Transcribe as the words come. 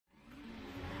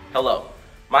Hello,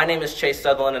 my name is Chase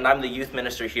Sutherland and I'm the youth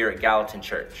minister here at Gallatin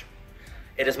Church.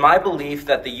 It is my belief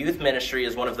that the youth ministry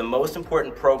is one of the most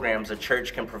important programs a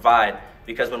church can provide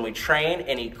because when we train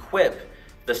and equip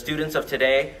the students of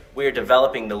today, we are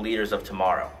developing the leaders of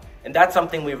tomorrow. And that's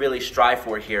something we really strive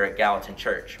for here at Gallatin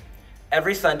Church.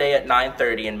 Every Sunday at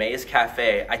 9:30 in May's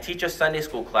Cafe, I teach a Sunday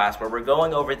school class where we're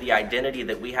going over the identity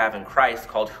that we have in Christ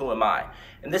called Who Am I?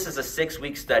 And this is a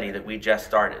 6-week study that we just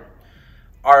started.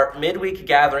 Our midweek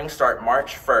gatherings start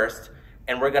March 1st,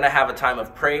 and we're going to have a time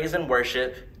of praise and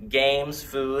worship, games,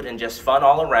 food, and just fun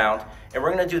all around. And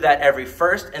we're going to do that every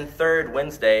first and third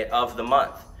Wednesday of the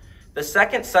month. The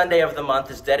second Sunday of the month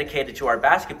is dedicated to our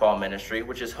basketball ministry,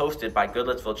 which is hosted by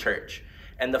Gallatin Church.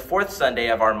 And the fourth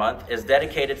Sunday of our month is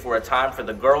dedicated for a time for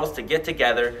the girls to get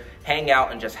together, hang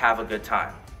out, and just have a good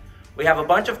time. We have a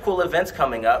bunch of cool events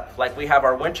coming up, like we have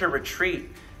our winter retreat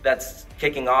that's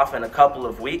kicking off in a couple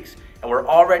of weeks, and we're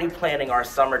already planning our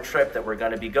summer trip that we're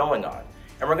going to be going on.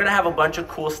 And we're going to have a bunch of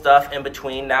cool stuff in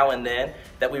between now and then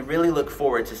that we really look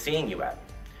forward to seeing you at.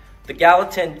 The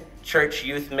Gallatin Church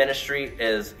Youth Ministry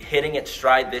is hitting its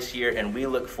stride this year, and we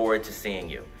look forward to seeing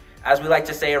you. As we like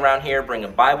to say around here, bring a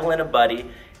Bible and a buddy,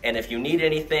 and if you need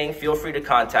anything, feel free to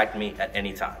contact me at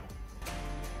any time.